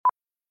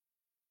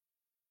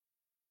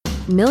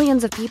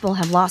Millions of people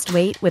have lost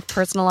weight with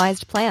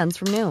personalized plans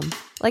from Noom.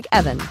 Like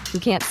Evan, who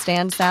can't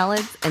stand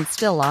salads and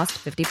still lost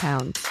 50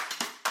 pounds.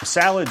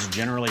 Salads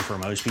generally for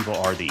most people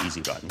are the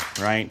easy button,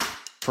 right?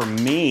 For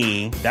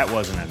me, that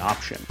wasn't an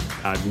option.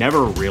 I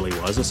never really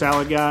was a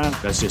salad guy.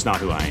 That's just not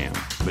who I am.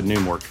 But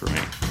Noom worked for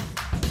me.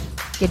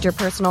 Get your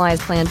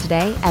personalized plan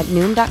today at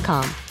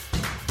Noom.com.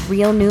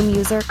 Real Noom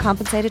user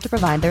compensated to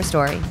provide their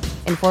story.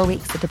 In 4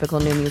 weeks, the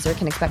typical Noom user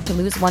can expect to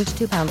lose 1 to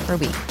 2 pounds per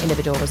week.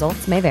 Individual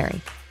results may vary.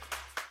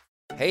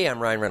 Hey, I'm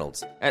Ryan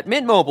Reynolds. At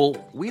Mint Mobile,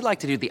 we like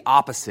to do the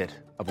opposite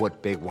of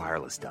what Big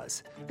Wireless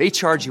does. They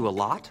charge you a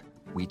lot,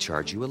 we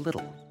charge you a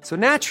little. So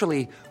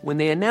naturally, when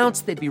they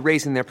announced they'd be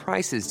raising their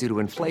prices due to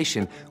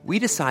inflation, we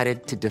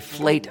decided to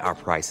deflate our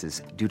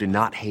prices due to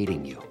not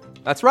hating you.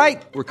 That's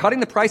right. We're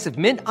cutting the price of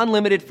Mint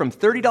Unlimited from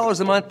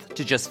 $30 a month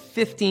to just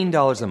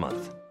 $15 a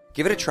month.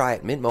 Give it a try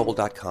at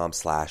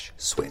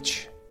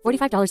mintmobile.com/switch.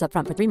 $45 up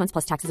front for 3 months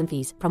plus taxes and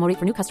fees. Promo rate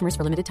for new customers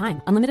for limited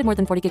time. Unlimited more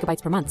than 40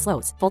 gigabytes per month.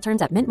 Slows full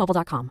terms at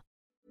mintmobile.com.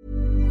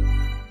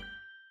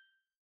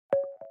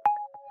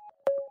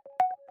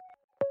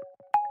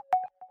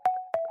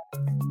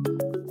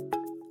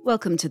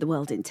 Welcome to The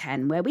World in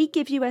 10, where we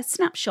give you a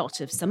snapshot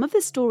of some of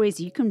the stories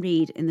you can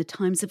read in the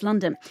Times of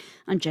London.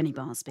 I'm Jenny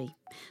Barsby.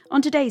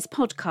 On today's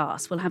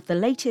podcast, we'll have the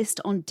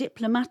latest on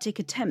diplomatic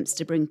attempts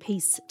to bring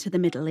peace to the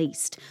Middle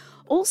East.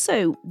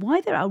 Also,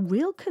 why there are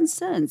real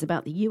concerns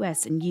about the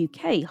US and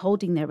UK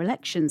holding their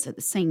elections at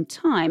the same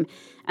time,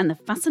 and the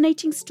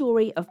fascinating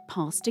story of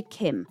Pastor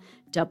Kim,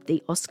 dubbed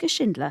the Oskar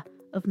Schindler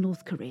of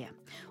North Korea.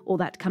 All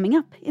that coming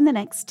up in the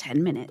next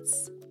 10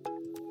 minutes.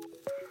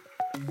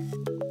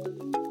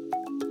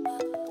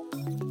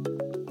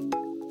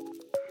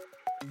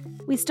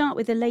 We start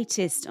with the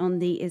latest on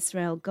the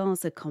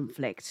Israel-Gaza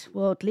conflict.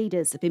 World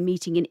leaders have been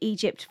meeting in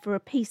Egypt for a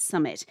peace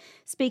summit.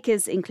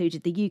 Speakers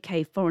included the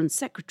UK Foreign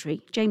Secretary,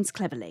 James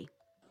Cleverly.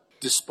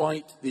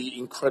 Despite the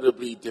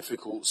incredibly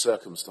difficult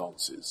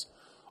circumstances,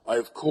 I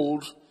have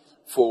called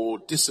for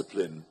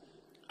discipline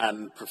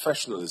and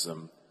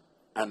professionalism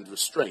and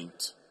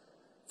restraint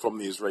from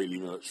the Israeli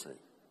military.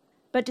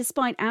 But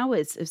despite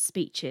hours of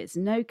speeches,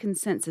 no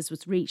consensus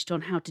was reached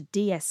on how to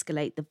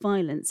de-escalate the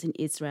violence in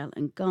Israel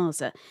and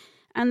Gaza.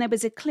 And there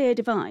was a clear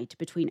divide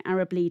between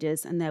Arab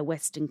leaders and their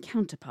Western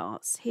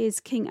counterparts. Here's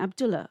King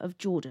Abdullah of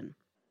Jordan.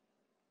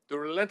 The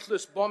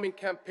relentless bombing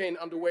campaign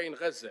underway in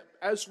Gaza,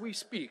 as we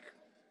speak,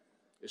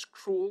 is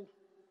cruel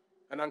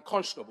and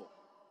unconscionable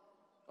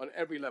on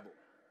every level.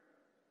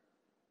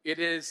 It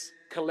is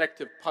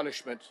collective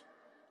punishment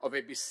of a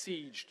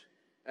besieged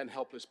and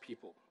helpless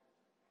people.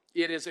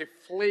 It is a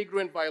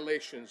flagrant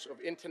violation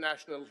of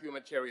international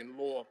humanitarian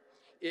law.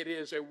 It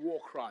is a war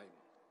crime.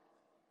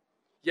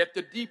 Yet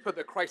the deeper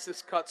the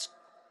crisis cuts,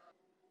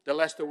 the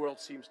less the world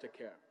seems to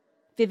care.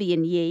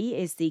 Vivian Yee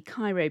is the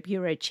Cairo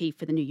bureau chief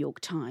for the New York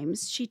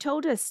Times. She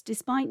told us,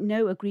 despite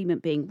no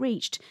agreement being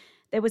reached,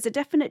 there was a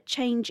definite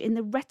change in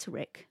the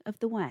rhetoric of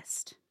the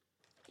West.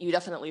 You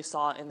definitely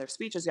saw in their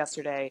speeches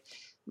yesterday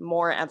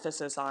more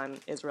emphasis on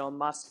Israel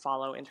must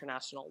follow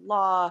international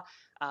law.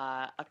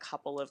 A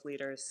couple of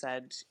leaders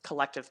said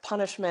collective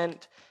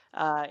punishment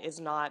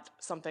is not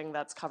something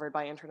that's covered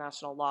by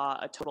international law.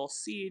 A total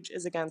siege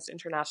is against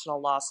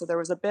international law. So there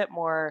was a bit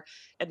more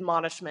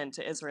admonishment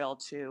to Israel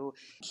to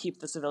keep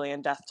the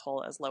civilian death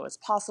toll as low as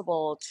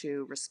possible,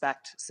 to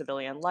respect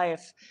civilian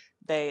life.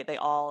 They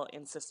all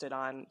insisted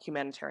on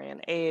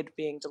humanitarian aid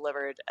being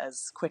delivered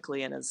as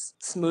quickly and as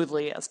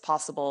smoothly as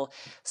possible.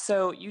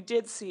 So you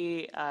did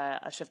see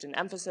a shift in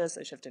emphasis,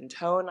 a shift in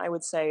tone, I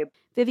would say.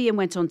 Vivian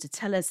went on to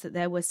tell us that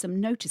there were some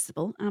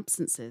noticeable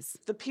absences.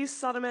 The peace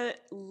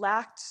summit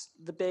lacked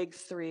the big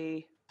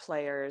three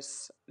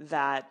players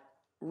that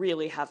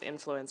really have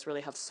influence,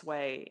 really have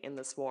sway in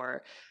this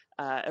war.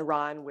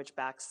 Iran, which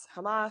backs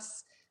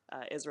Hamas,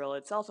 Israel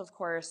itself, of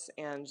course,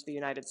 and the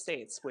United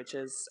States, which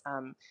is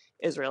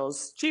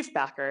Israel's chief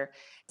backer.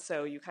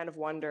 So you kind of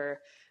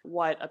wonder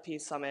what a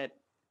peace summit,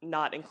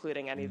 not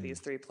including any of these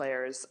three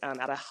players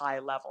at a high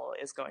level,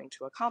 is going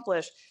to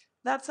accomplish.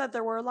 That said,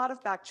 there were a lot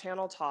of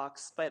back-channel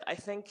talks, but I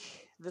think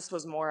this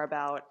was more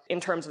about, in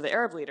terms of the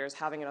Arab leaders,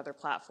 having another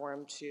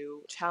platform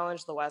to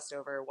challenge the West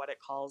over what it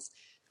calls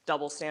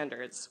double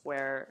standards,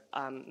 where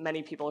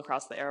many people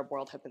across the Arab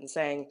world have been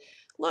saying,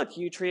 look,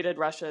 you treated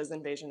Russia's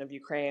invasion of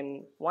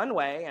Ukraine one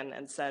way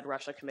and said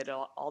Russia committed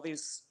all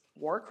these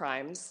war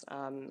crimes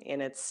in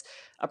its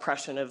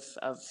oppression of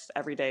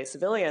everyday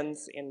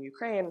civilians in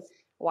Ukraine.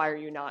 Why are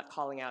you not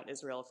calling out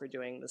Israel for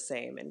doing the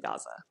same in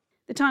Gaza?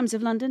 The Times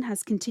of London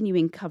has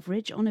continuing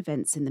coverage on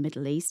events in the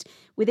Middle East,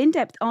 with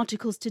in-depth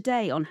articles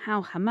today on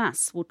how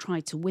Hamas will try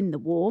to win the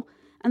war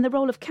and the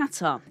role of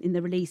Qatar in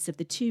the release of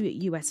the 2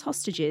 US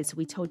hostages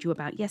we told you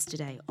about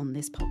yesterday on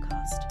this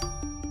podcast.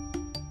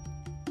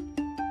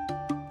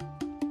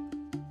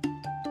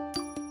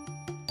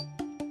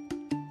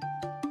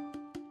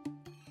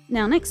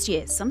 Now, next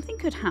year, something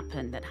could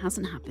happen that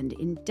hasn't happened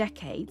in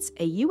decades.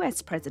 A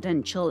US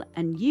presidential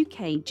and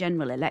UK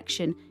general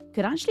election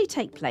could actually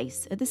take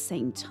place at the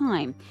same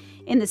time.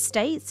 In the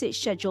States, it's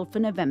scheduled for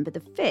November the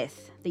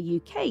 5th.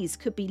 The UK's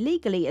could be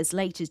legally as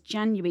late as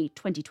January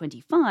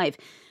 2025.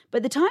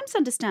 But the Times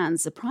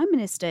understands the Prime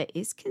Minister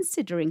is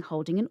considering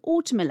holding an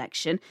autumn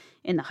election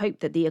in the hope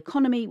that the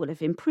economy will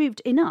have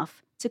improved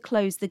enough to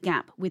close the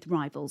gap with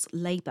rivals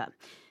Labour.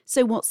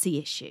 So what's the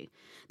issue?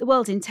 The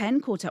World in 10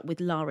 caught up with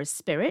Lara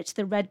Spirit,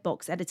 the Red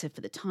Box editor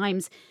for The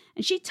Times,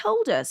 and she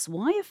told us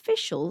why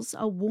officials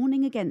are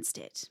warning against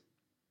it.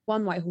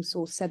 One Whitehall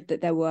source said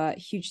that there were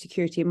huge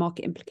security and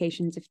market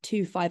implications if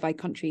two Five Eyes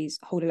countries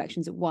hold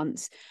elections at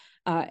once.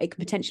 It could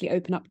potentially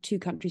open up two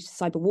countries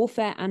to cyber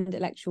warfare and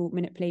electoral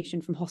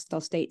manipulation from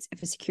hostile states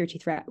if a security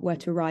threat were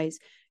to arise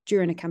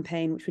during a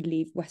campaign, which would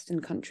leave Western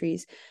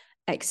countries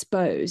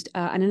exposed.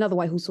 And another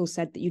Whitehall source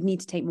said that you'd need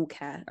to take more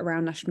care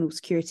around national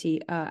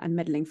security and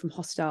meddling from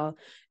hostile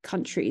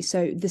countries.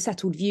 So the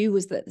settled view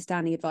was that the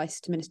standing advice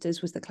to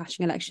ministers was that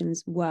clashing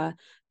elections were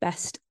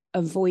best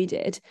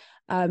avoided.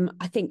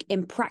 I think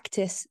in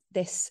practice,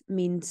 this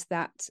means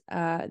that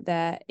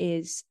there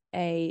is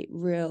a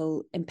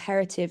real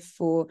imperative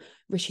for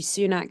Rishi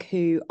Sunak,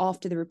 who,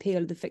 after the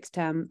repeal of the Fixed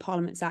Term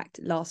Parliaments Act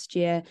last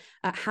year,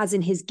 has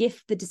in his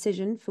gift the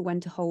decision for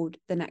when to hold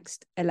the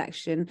next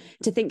election,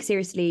 to think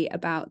seriously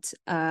about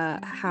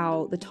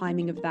how the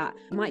timing of that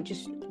might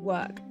just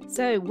work.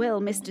 So will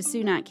Mr.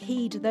 Sunak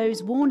heed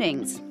those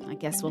warnings? I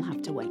guess we'll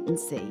have to wait and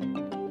see.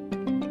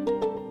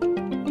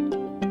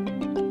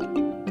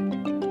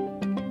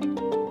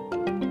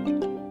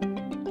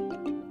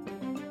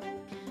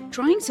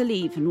 Trying to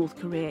leave North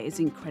Korea is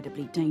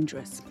incredibly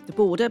dangerous. The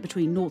border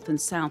between North and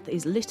South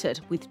is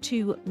littered with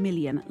 2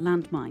 million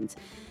landmines.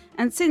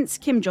 And since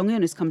Kim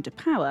Jong-un has come to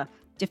power,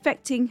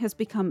 defecting has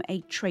become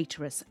a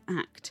traitorous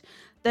act.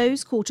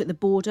 Those caught at the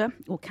border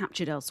or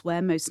captured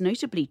elsewhere, most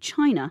notably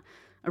China,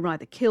 are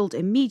either killed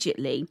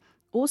immediately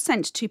or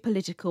sent to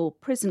political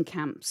prison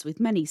camps,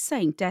 with many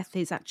saying death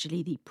is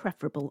actually the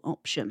preferable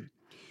option.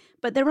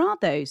 But there are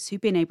those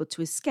who've been able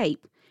to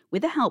escape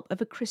with the help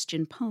of a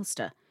Christian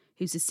pastor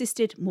who's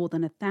assisted more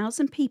than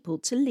 1,000 people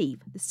to leave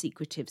the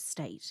secretive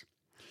state.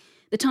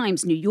 The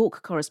Times New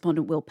York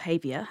correspondent Will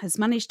Pavia has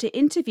managed to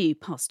interview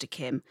Pastor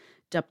Kim,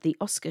 dubbed the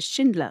Oscar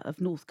Schindler of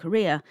North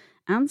Korea,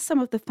 and some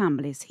of the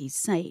families he's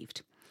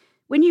saved.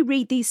 When you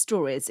read these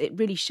stories, it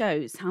really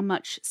shows how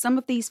much some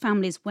of these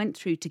families went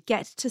through to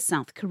get to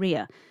South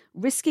Korea,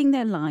 risking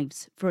their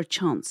lives for a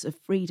chance of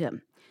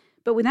freedom.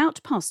 But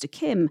without Pastor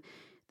Kim,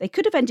 they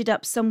could have ended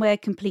up somewhere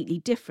completely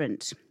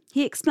different.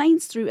 He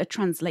explains through a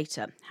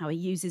translator how he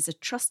uses a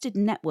trusted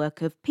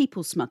network of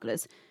people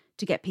smugglers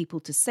to get people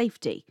to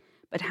safety,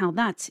 but how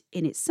that,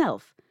 in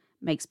itself,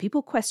 makes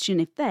people question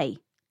if they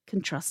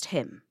can trust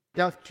him.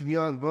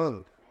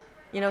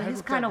 You know,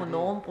 he's kind of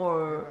known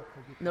for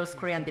North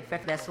Korean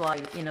defect. That's why,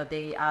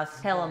 they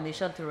ask Hell on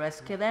Mission to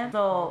rescue them.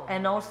 So,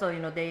 and also,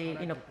 they,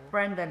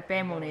 friends and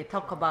family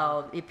talk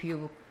about if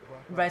you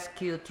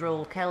rescue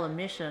through Hell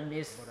Mission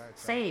is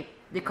safe.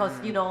 Because,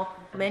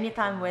 many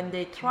times when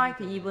they try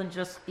to even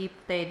just, if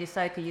they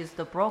decide to use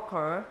the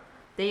broker,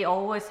 they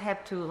always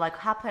have to,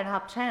 half and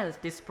half chance.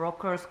 This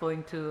broker is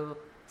going to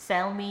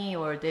sell me,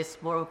 or this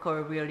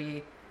broker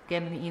really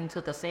get me into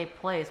the safe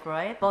place,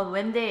 right? But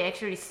when they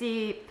actually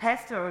see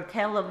pastor or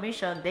Hell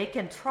Mission, they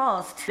can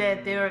trust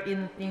that they're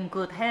in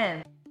good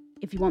hands.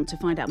 If you want to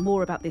find out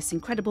more about this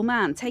incredible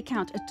man, take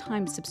out a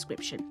Times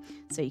subscription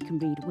so you can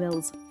read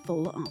Will's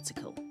full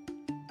article.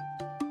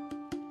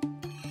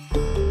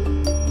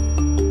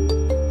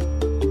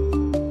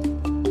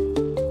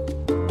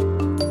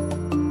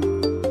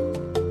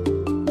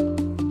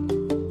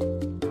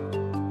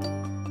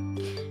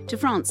 To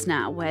France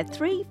now, where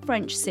 3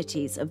 French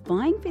cities are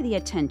vying for the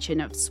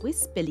attention of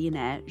Swiss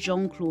billionaire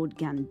Jean-Claude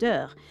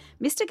Gandeur.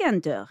 Mr.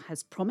 Gandeur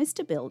has promised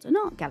to build an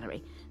art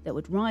gallery that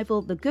would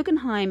rival the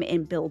Guggenheim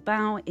in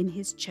Bilbao in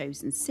his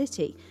chosen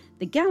city.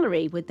 The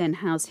gallery would then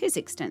house his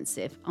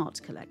extensive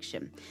art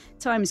collection.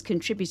 Times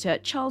contributor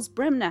Charles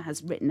Bremner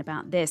has written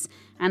about this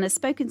and has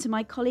spoken to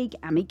my colleague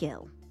Amy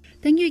Gill.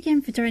 Thank you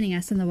again for joining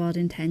us on The World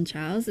in 10,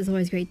 Charles. It's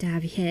always great to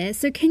have you here.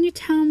 So can you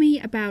tell me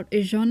about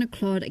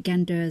Jean-Claude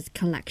Gandeur's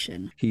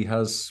collection? He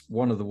has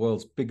one of the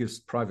world's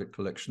biggest private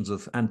collections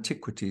of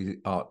antiquity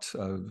art,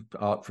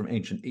 art from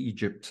ancient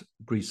Egypt,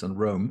 Greece and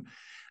Rome.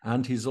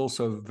 And he's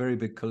also a very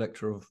big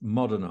collector of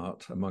modern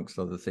art, amongst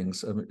other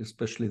things,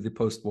 especially the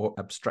post-war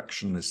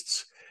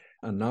abstractionists.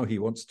 And now he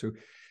wants to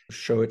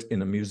show it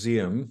in a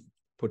museum,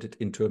 put it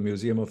into a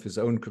museum of his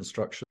own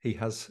construction. He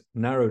has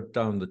narrowed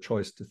down the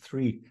choice to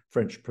 3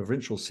 French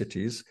provincial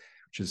cities,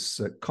 which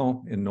is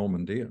Caen in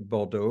Normandy,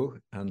 Bordeaux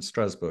and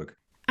Strasbourg.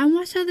 And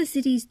what are the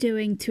cities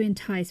doing to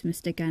entice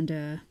Mr.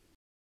 Gandeur?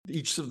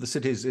 Each of the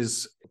cities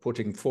is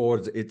putting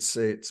forward its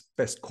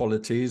best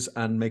qualities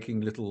and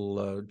making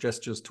little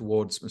gestures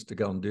towards Mr.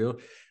 Gandeur.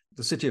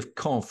 The city of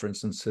Caen, for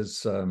instance,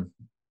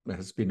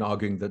 has been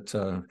arguing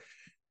that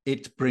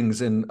it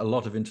brings in a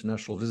lot of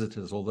international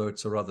visitors, although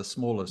it's a rather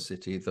smaller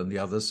city than the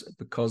others,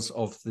 because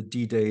of the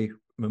D-Day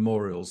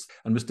memorials.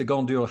 And Mr.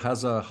 Gondure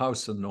has a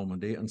house in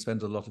Normandy and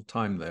spends a lot of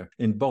time there.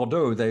 In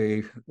Bordeaux,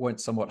 they went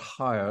somewhat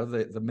higher.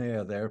 The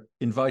mayor there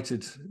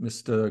invited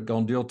Mr.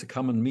 Gondure to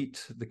come and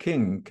meet the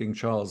king, King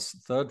Charles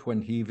III,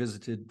 when he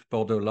visited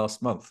Bordeaux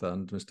last month.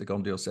 And Mr.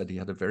 Gondure said he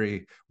had a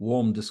very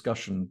warm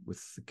discussion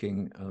with the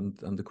king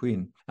and the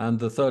queen. And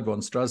the third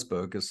one,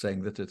 Strasbourg, is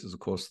saying that it is, of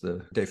course,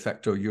 the de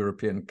facto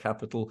European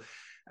capital.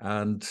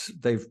 And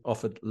they've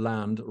offered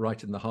land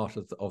right in the heart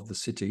of the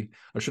city.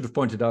 I should have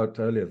pointed out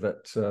earlier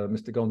that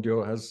Mr.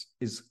 Gondure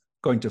is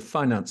going to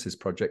finance his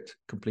project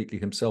completely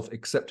himself,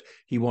 except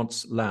he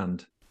wants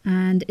land.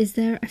 And is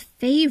there a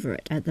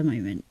favourite at the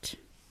moment?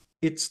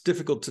 It's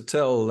difficult to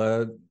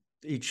tell.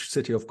 Each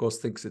city, of course,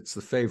 thinks it's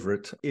the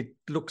favourite. It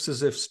looks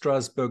as if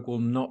Strasbourg will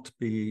not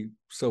be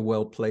so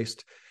well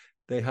placed.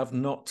 They have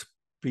not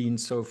been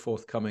so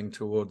forthcoming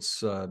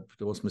towards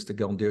Mr.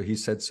 Gondure. He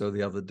said so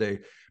the other day.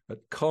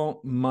 But Caen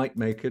might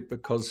make it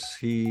because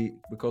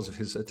of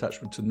his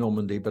attachment to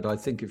Normandy. But I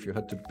think if you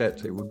had to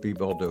bet, it would be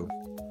Bordeaux.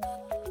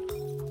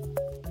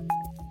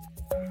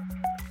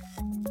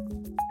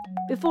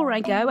 Before I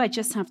go, I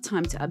just have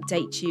time to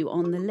update you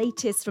on the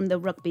latest from the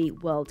Rugby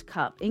World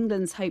Cup.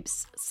 England's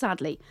hopes,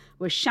 sadly,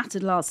 were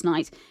shattered last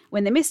night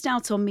when they missed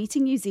out on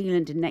meeting New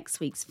Zealand in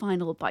next week's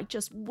final by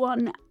just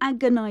one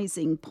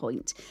agonising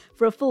point.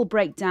 For a full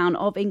breakdown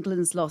of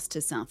England's loss to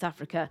South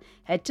Africa,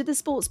 head to the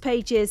sports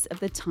pages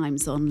of the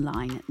Times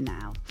Online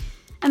now.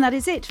 And that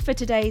is it for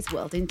today's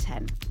World in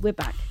 10. We're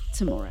back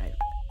tomorrow.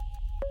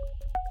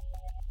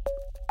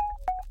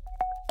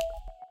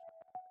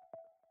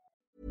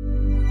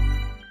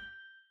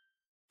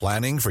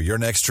 Planning for your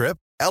next trip?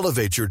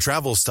 Elevate your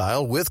travel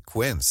style with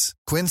Quince.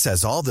 Quince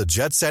has all the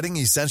jet-setting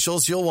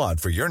essentials you'll want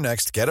for your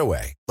next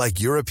getaway, like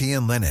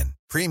European linen,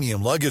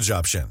 premium luggage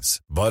options,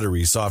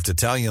 buttery soft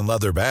Italian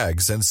leather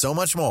bags, and so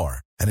much more.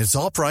 And it's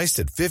all priced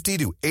at 50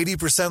 to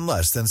 80%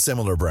 less than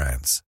similar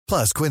brands.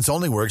 Plus, Quince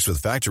only works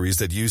with factories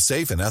that use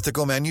safe and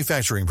ethical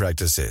manufacturing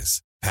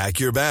practices.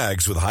 Pack your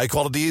bags with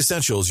high-quality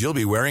essentials you'll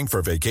be wearing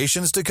for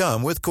vacations to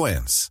come with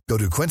Quince. Go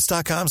to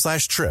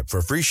quince.com/trip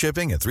for free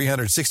shipping and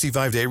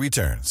 365-day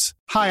returns.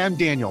 Hi, I'm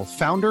Daniel,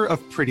 founder of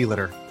Pretty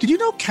Litter. Did you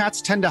know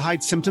cats tend to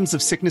hide symptoms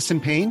of sickness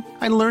and pain?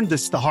 I learned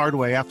this the hard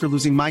way after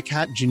losing my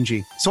cat,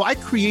 Gingy. So I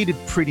created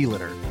Pretty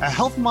Litter, a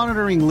health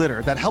monitoring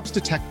litter that helps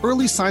detect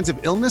early signs of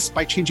illness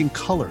by changing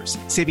colors,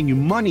 saving you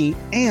money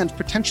and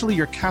potentially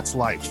your cat's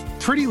life.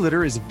 Pretty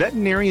Litter is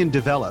veterinarian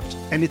developed,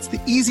 and it's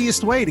the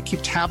easiest way to keep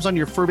tabs on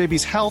your fur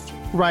baby's health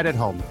right at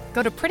home.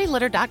 Go to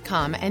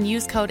prettylitter.com and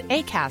use code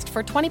ACAST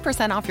for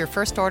 20% off your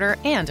first order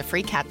and a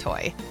free cat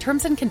toy.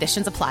 Terms and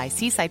conditions apply.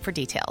 See site for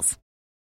details.